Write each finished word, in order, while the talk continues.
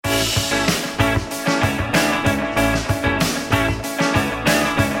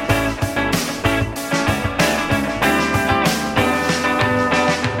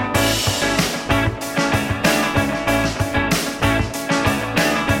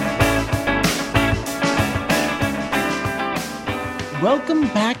Welcome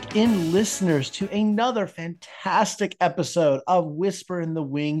back in, listeners, to another fantastic episode of Whisper in the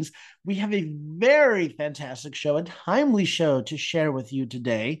Wings. We have a very fantastic show, a timely show to share with you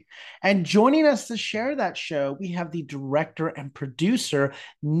today. And joining us to share that show, we have the director and producer,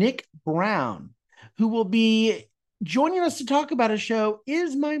 Nick Brown, who will be joining us to talk about a show,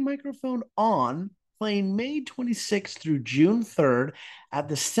 Is My Microphone On? Playing May 26th through June 3rd at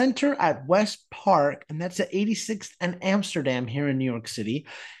the Center at West Park, and that's at 86th and Amsterdam here in New York City.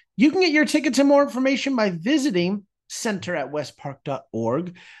 You can get your tickets and more information by visiting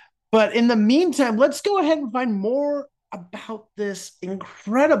center@westpark.org. But in the meantime, let's go ahead and find more about this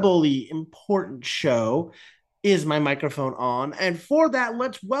incredibly important show. Is My Microphone On? And for that,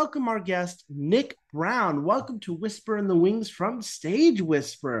 let's welcome our guest, Nick Brown. Welcome to Whisper in the Wings from Stage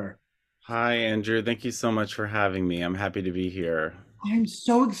Whisper. Hi, Andrew. Thank you so much for having me. I'm happy to be here. I'm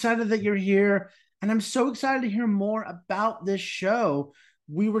so excited that you're here, and I'm so excited to hear more about this show.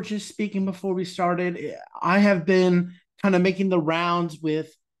 We were just speaking before we started. I have been kind of making the rounds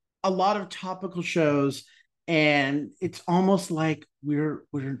with a lot of topical shows, and it's almost like we're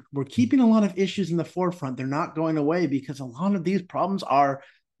keeping a lot of issues in the forefront. They're not going away because a lot of these problems are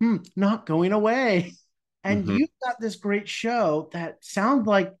not going away. And hmm you've got this great show that sounds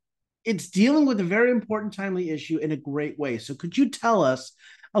like it's dealing with a very important, timely issue in a great way. So, could you tell us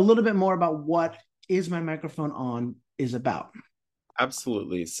a little bit more about what Is My Microphone On is about?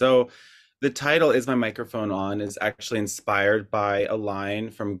 Absolutely. So, the title "Is My Microphone On" is actually inspired by a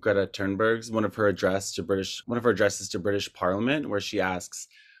line from Greta Thunberg's one of her addresses to British Parliament, where she asks,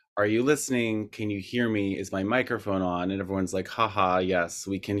 "Are you listening? Can you hear me? Is my microphone on?" And everyone's like, "Haha, yes,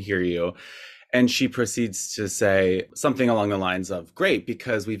 we can hear you." And she proceeds to say something along the lines of, "Great,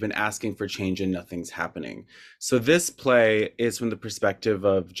 because we've been asking for change and nothing's happening." So this play is from the perspective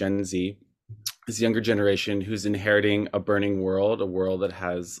of Gen Z, this younger generation who's inheriting a burning world, a world that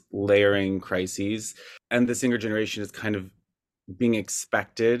has layering crises. And this younger generation is kind of being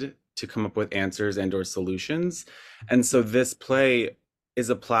expected to come up with answers and or solutions. And so this play is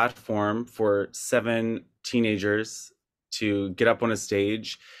a platform for seven teenagers to get up on a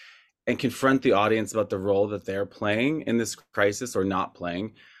stage and confront the audience about the role that they're playing in this crisis or not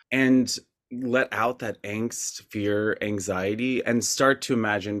playing, and let out that angst, fear, anxiety, and start to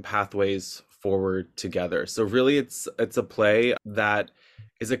imagine pathways forward together. So really it's a play that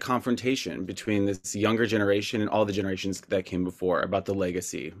is a confrontation between this younger generation and all the generations that came before about the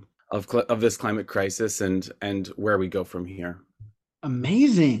legacy of this climate crisis and where we go from here.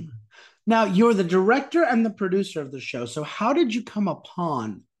 Amazing. Now, you're the director and the producer of the show. So, how did you come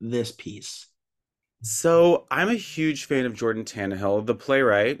upon this piece? So I'm a huge fan of Jordan Tannehill, the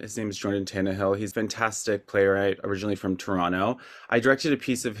playwright. His name is Jordan Tannehill. He's a fantastic playwright, originally from Toronto. I directed a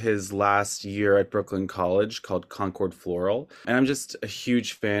piece of his last year at Brooklyn College called Concord Floral, and I'm just a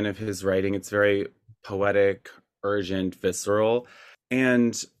huge fan of his writing. It's very poetic, urgent, visceral,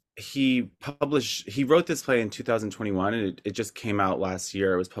 and he wrote this play in 2021, and it just came out last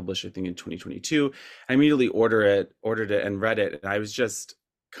year. It was published, I think, in 2022. I immediately ordered it and read it, and I was just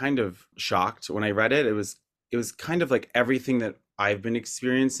kind of shocked when I read it. It was kind of like everything that I've been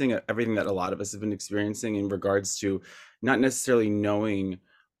experiencing, everything that a lot of us have been experiencing in regards to not necessarily knowing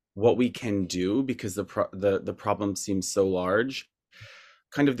what we can do because the problem seems so large.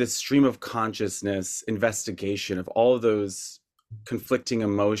 Kind of this stream of consciousness investigation of all of those conflicting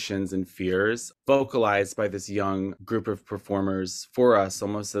emotions and fears vocalized by this young group of performers for us,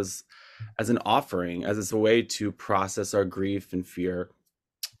 almost as an offering, as a way to process our grief and fear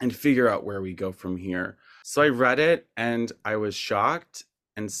and figure out where we go from here. So I read it and I was shocked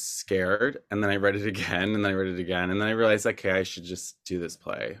and scared. And then I read it again and then I read it again. And then I realized, okay, I should just do this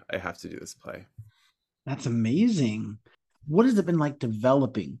play. I have to do this play. That's amazing. What has it been like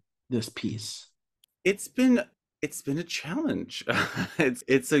developing this piece? It's been it's been a challenge.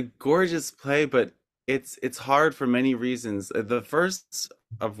 It's a gorgeous play, but it's hard for many reasons. The first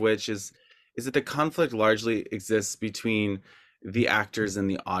of which is that the conflict largely exists between the actors and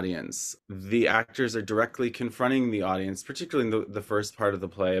the audience. The actors are directly confronting the audience, particularly in the first part of the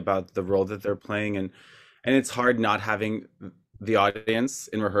play, about the role that they're playing, and it's hard not having the audience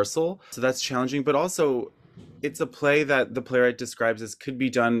in rehearsal. So that's challenging, but also it's a play that the playwright describes as could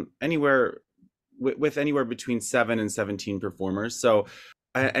be done anywhere with anywhere between 7 and 17 performers. So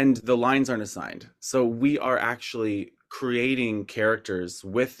and the lines aren't assigned. So we are actually creating characters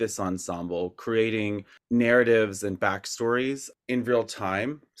with this ensemble, creating narratives and backstories in real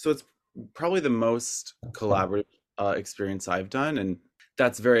time. So it's probably the most collaborative experience I've done, and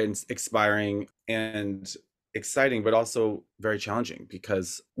that's very inspiring. And exciting, but also very challenging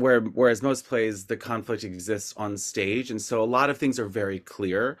because whereas most plays, the conflict exists on stage, and so a lot of things are very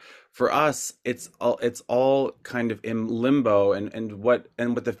clear. For us, it's all kind of in limbo, and what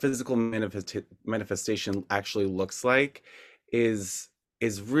the physical manifestation actually looks like is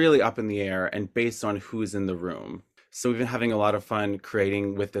is really up in the air and based on who's in the room. So we've been having a lot of fun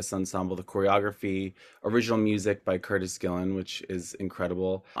creating with this ensemble the choreography, original music by Curtis Gillen, which is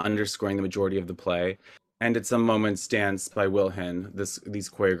incredible, underscoring the majority of the play, and at some moments dance by Will Hin, these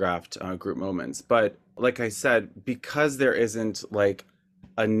choreographed group moments. But like I said, because there isn't like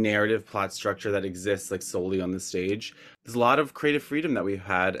a narrative plot structure that exists like solely on the stage, there's a lot of creative freedom that we've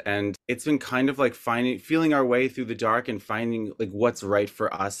had, and it's been kind of like finding feeling our way through the dark and finding like what's right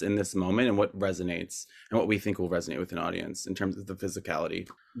for us in this moment and what resonates and what we think will resonate with an audience in terms of the physicality.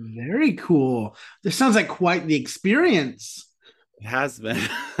 Very cool. This sounds like quite the experience. It has been.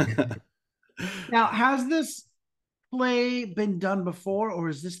 Now, has this play been done before, or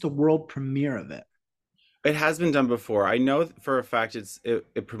is this the world premiere of it? It has been done before. I know for a fact it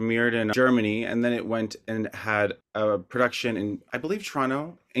premiered in Germany, and then it went and had a production in, I believe,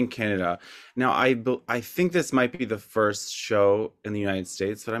 Toronto in Canada. Now I think this might be the first show in the United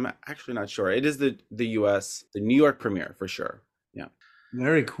States, but I'm actually not sure. It is the US, the New York premiere for sure. Yeah.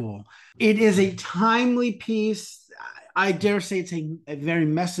 Very cool. It is a timely piece. I dare say it's a very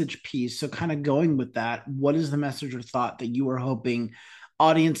message piece. So, kind of going with that, what is the message or thought that you are hoping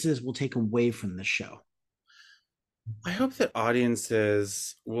audiences will take away from the show? I hope that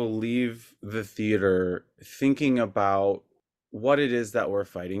audiences will leave the theater thinking about what it is that we're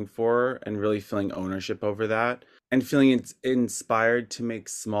fighting for and really feeling ownership over that and feeling inspired to make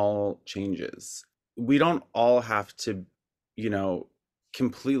small changes. We don't all have to, you know,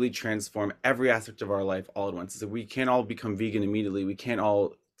 completely transform every aspect of our life all at once. So we can't all become vegan immediately. We can't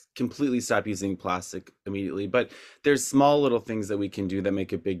all completely stop using plastic immediately, but there's small little things that we can do that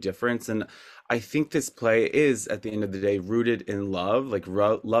make a big difference. And I think this play is at the end of the day rooted in love, like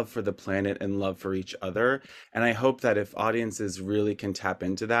love for the planet and love for each other. And I hope that if audiences really can tap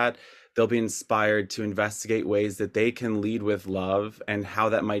into that, they'll be inspired to investigate ways that they can lead with love and how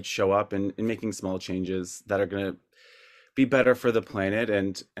that might show up in making small changes that are going to be better for the planet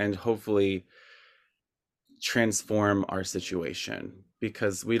and hopefully transform our situation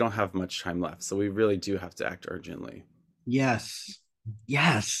because we don't have much time left. So we really do have to act urgently. Yes.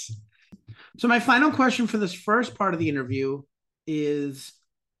 Yes. So, my final question for this first part of the interview is,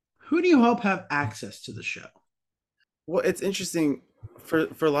 who do you hope have access to the show? Well, it's interesting for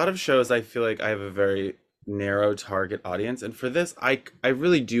a lot of shows. I feel like I have a very narrow target audience, and for this, I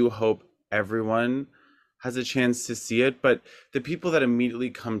really do hope everyone has a chance to see it. But the people that immediately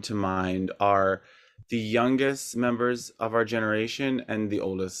come to mind are the youngest members of our generation and the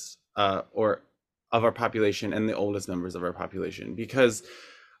oldest, or of our population and the oldest members of our population, because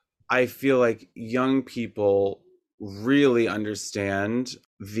I feel like young people really understand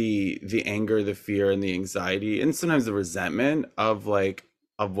the anger, the fear, and the anxiety, and sometimes the resentment of like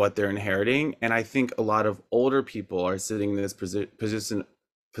of what they're inheriting. And I think a lot of older people are sitting in this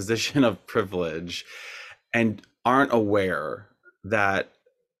position of privilege and aren't aware that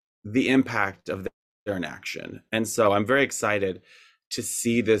the impact of their inaction. And so I'm very excited to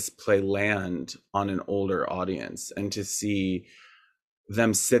see this play land on an older audience and to see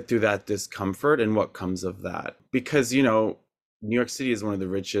them sit through that discomfort and what comes of that. Because, you know, New York City is one of the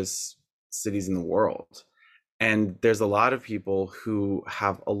richest cities in the world. And there's a lot of people who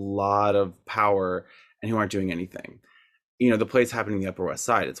have a lot of power and who aren't doing anything. You know, the play's happening in the Upper West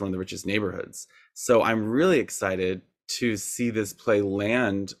Side. It's one of the richest neighborhoods. So I'm really excited to see this play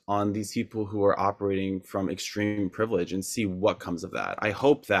land on these people who are operating from extreme privilege and see what comes of that. I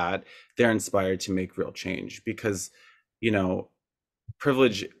hope that they're inspired to make real change because, you know,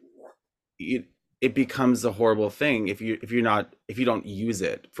 privilege, it becomes a horrible thing if you don't use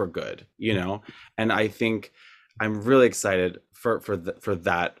it for good, you know. And I think I'm really excited for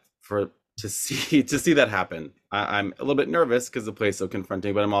to see that happen. I'm a little bit nervous because the play is so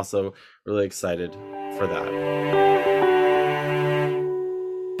confronting, but I'm also really excited for that.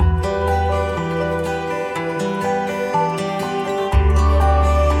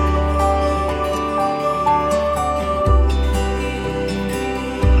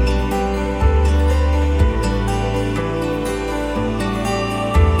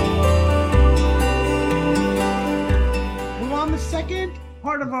 Well, on the second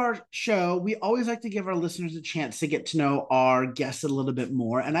part of our show, we always like to give our listeners a chance to get to know our guests a little bit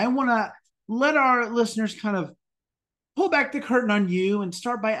more. And I want to let our listeners kind of pull back the curtain on you and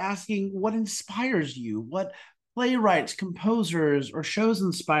start by asking what inspires you? playwrights, composers, or shows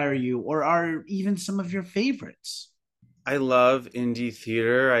inspire you, or are even some of your favorites? I love indie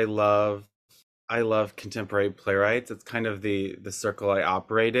theater. I love contemporary playwrights. It's kind of the circle I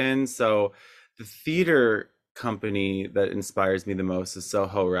operate in. So the theater company that inspires me the most is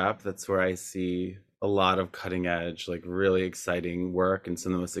Soho Rep. That's where I see a lot of cutting edge, like really exciting work and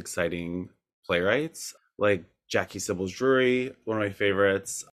some of the most exciting playwrights, like Jackie Sibbles Drury, one of my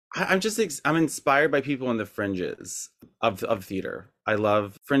favorites. I'm inspired by people in the fringes of theater. I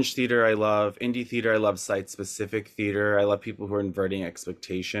love fringe theater. I love indie theater. I love site specific theater. I love people who are inverting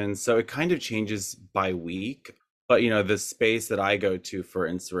expectations. So it kind of changes by week. But the space that I go to for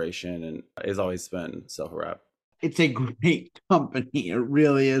inspiration and has always been Soho Rep. It's a great company. It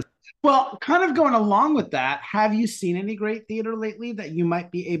really is. Well, kind of going along with that, have you seen any great theater lately that you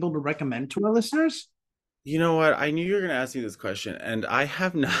might be able to recommend to our listeners? You know what? I knew you were going to ask me this question, and I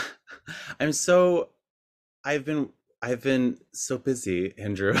have not. I'm so I've been I've been so busy,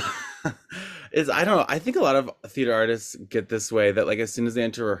 Andrew. Is I don't know. I think a lot of theater artists get this way that like as soon as they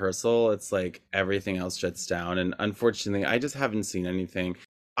enter rehearsal, it's like everything else shuts down. And unfortunately, I just haven't seen anything.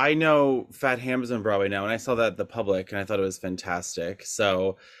 I know Fat Ham is on Broadway now, and I saw that at the Public, and I thought it was fantastic.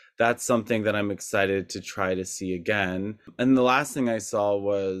 So that's something that I'm excited to try to see again. And the last thing I saw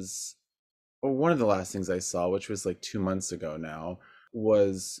was, or one of the last things I saw, which was like 2 months ago now,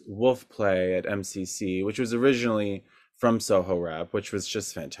 was Wolf Play at MCC, which was originally from Soho Rap, which was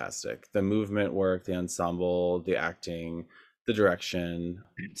just fantastic. The movement work, the ensemble, the acting, the direction,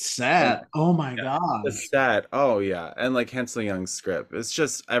 It's and sad. Oh my yeah, the gosh. set. Oh yeah, and like Hansel Young's script. It's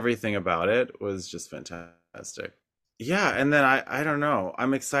just everything about it was just fantastic. Yeah, and then I don't know.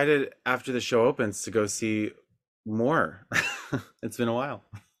 I'm excited after the show opens to go see more. It's been a while.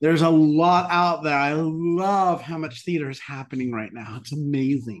 There's a lot out there. I love how much theater is happening right now. It's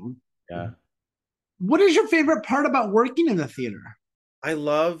amazing. Yeah. What is your favorite part about working in the theater? I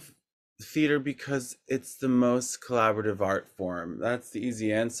love theater because it's the most collaborative art form. That's the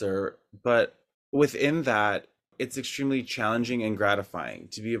easy answer. But within that, it's extremely challenging and gratifying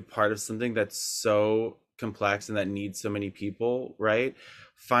to be a part of something that's so complex and that needs so many people, right?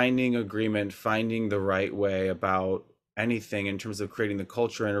 Finding agreement, finding the right way about anything in terms of creating the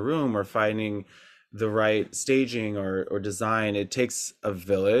culture in a room or finding the right staging or design. It takes a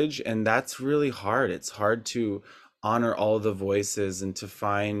village, and that's really hard. It's hard to honor all the voices and to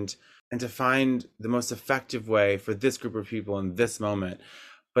find the most effective way for this group of people in this moment.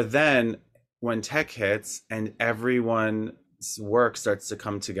 But then when tech hits and everyone's work starts to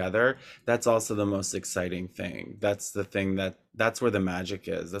come together, that's also the most exciting thing. That's the thing that's where the magic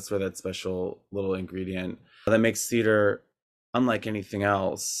is. That's where that special little ingredient that makes theater unlike anything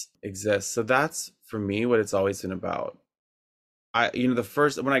else exists. So that's for me what it's always been about. The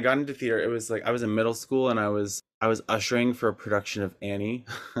first when I got into theater, it was like I was in middle school and I was ushering for a production of Annie.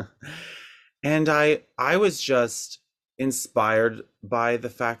 And I was just inspired by the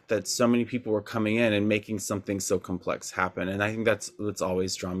fact that so many people were coming in and making something so complex happen. And I think that's what's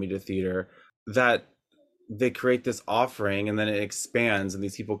always drawn me to theater, that they create this offering and then it expands and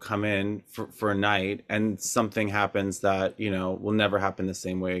these people come in for a night and something happens that, will never happen the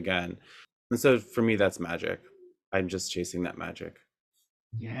same way again. And so for me, that's magic. I'm just chasing that magic.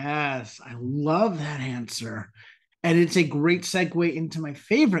 Yes, I love that answer. And it's a great segue into my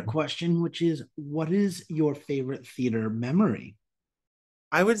favorite question, which is what is your favorite theater memory?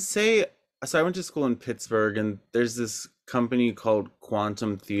 I would say, so I went to school in Pittsburgh and there's this company called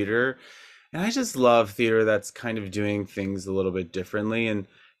Quantum Theater. And I just love theater that's kind of doing things a little bit differently. And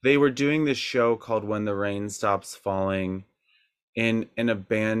they were doing this show called When the Rain Stops Falling in an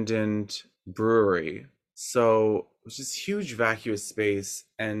abandoned brewery. So it was this huge vacuous space,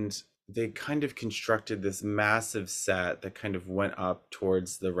 and they kind of constructed this massive set that kind of went up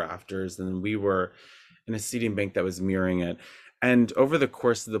towards the rafters, and we were in a seating bank that was mirroring it. And over the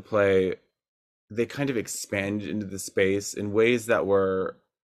course of the play, they kind of expanded into the space in ways that were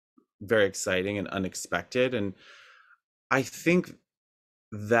very exciting and unexpected. And I think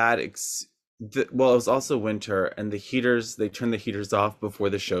that well, it was also winter and they turned the heaters off before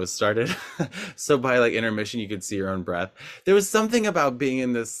the show started. So by like intermission you could see your own breath. There was something about being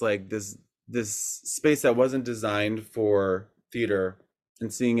in this space that wasn't designed for theater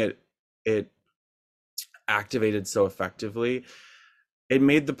and seeing it activated so effectively. It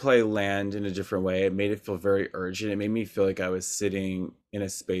made the play land in a different way. It made it feel very urgent. It made me feel like I was sitting in a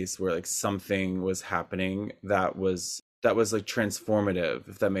space where like something was happening that was like transformative,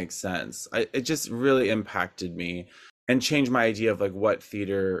 if that makes sense. It just really impacted me and changed my idea of like what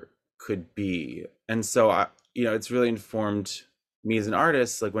theater could be. And so it's really informed me as an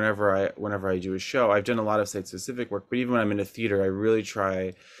artist, like whenever I do a show, I've done a lot of site specific work, but even when I'm in a theater, I really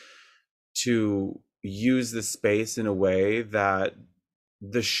try to use the space in a way that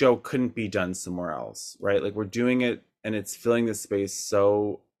the show couldn't be done somewhere else, right? Like we're doing it and it's filling the space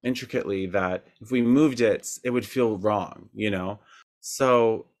so intricately that if we moved it, it would feel wrong,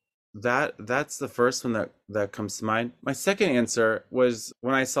 So that's the first one that comes to mind. My second answer was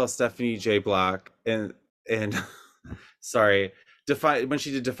when I saw Stephanie J. Black and sorry, when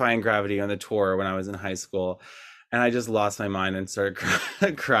she did Defying Gravity on the tour when I was in high school, and I just lost my mind and started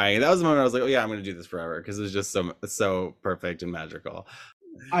crying. That was the moment I was like, oh yeah, I'm going to do this forever, because it was just so perfect and magical.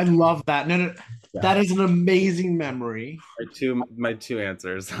 I love that. No, yeah. That is an amazing memory. My two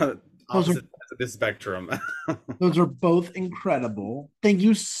answers. Opposite the spectrum. Those are both incredible. Thank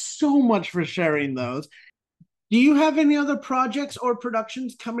you so much for sharing those. Do you have any other projects or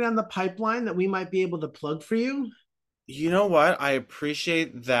productions coming down the pipeline that we might be able to plug for you? You know what? I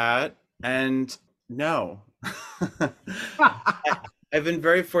appreciate that. And no. I've been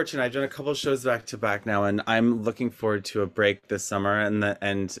very fortunate. I've done a couple shows back to back now, and I'm looking forward to a break this summer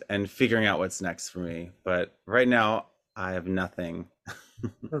and figuring out what's next for me. But right now, I have nothing.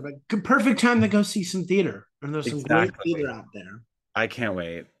 Perfect time to go see some theater. And there's some great theater out there. I can't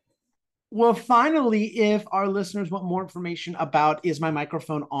wait. Well, finally, if our listeners want more information about Is My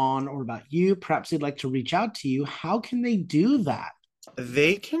Microphone On, or about you, perhaps they'd like to reach out to you, how can they do that?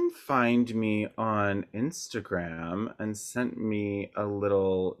 They can find me on Instagram and send me a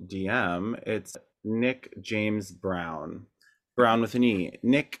little DM. It's Nick James Brown. Brown with an E.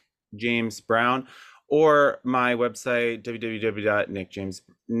 Nick James Brown. Or my website,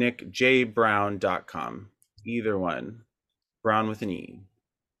 www.nickjbrown.com. Either one. Brown with an E.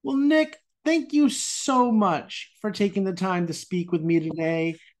 Well, Nick, thank you so much for taking the time to speak with me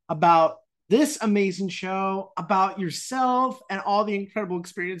today about this amazing show, about yourself and all the incredible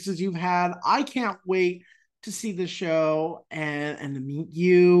experiences you've had. I can't wait to see the show and to meet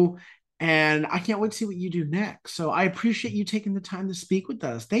you. And I can't wait to see what you do next. So I appreciate you taking the time to speak with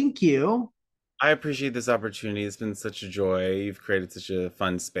us. Thank you. I appreciate this opportunity. It's been such a joy. You've created such a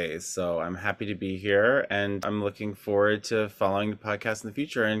fun space. So I'm happy to be here, and I'm looking forward to following the podcast in the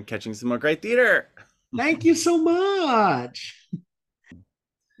future and catching some more great theater. Thank you so much.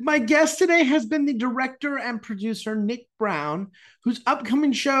 My guest today has been the director and producer, Nick Brown, whose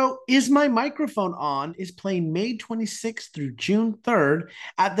upcoming show, Is My Microphone On, is playing May 26th through June 3rd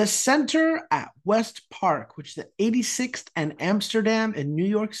at the Center at West Park, which is the 86th and Amsterdam in New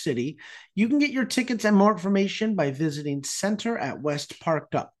York City. You can get your tickets and more information by visiting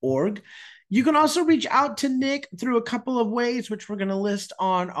center@westpark.org. You can also reach out to Nick through a couple of ways, which we're going to list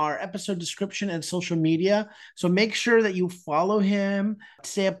on our episode description and social media. So make sure that you follow him,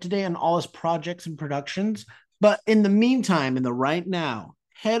 stay up to date on all his projects and productions. But in the meantime, in the right now,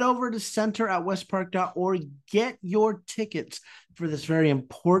 head over to center@westpark.org. Get your tickets for this very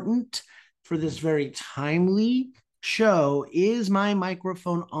important, for this very timely show, Is My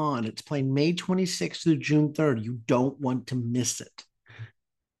Microphone On? It's playing May 26th through June 3rd. You don't want to miss it.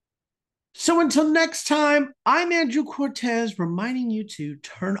 So until next time, I'm Andrew Cortez, reminding you to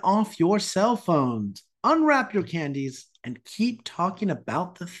turn off your cell phones, unwrap your candies, and keep talking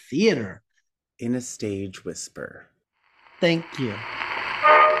about the theater. In a Stage Whisper. Thank you. Two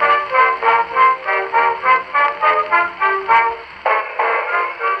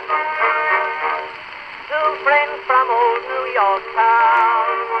friends from old New York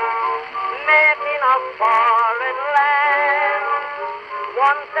town met in a foreign land.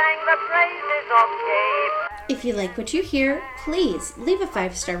 One sang the praises of Cape. If you like what you hear, please leave a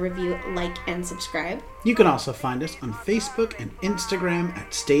 5-star review, like, and subscribe. You can also find us on Facebook and Instagram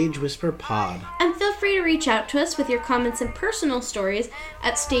at Stage Whisper Pod. And feel free to reach out to us with your comments and personal stories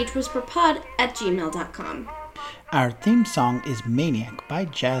at stagewhisperpod@gmail.com. Our theme song is Maniac by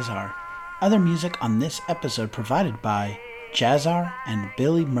Jazzar. Other music on this episode provided by Jazzar and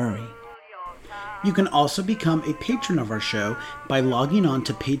Billy Murray. You can also become a patron of our show by logging on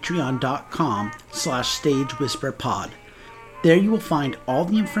to patreon.com/stagewhisperpod. There you will find all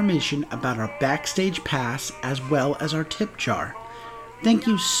the information about our backstage pass as well as our tip jar. Thank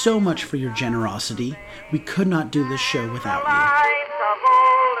you so much for your generosity. We could not do this show without you.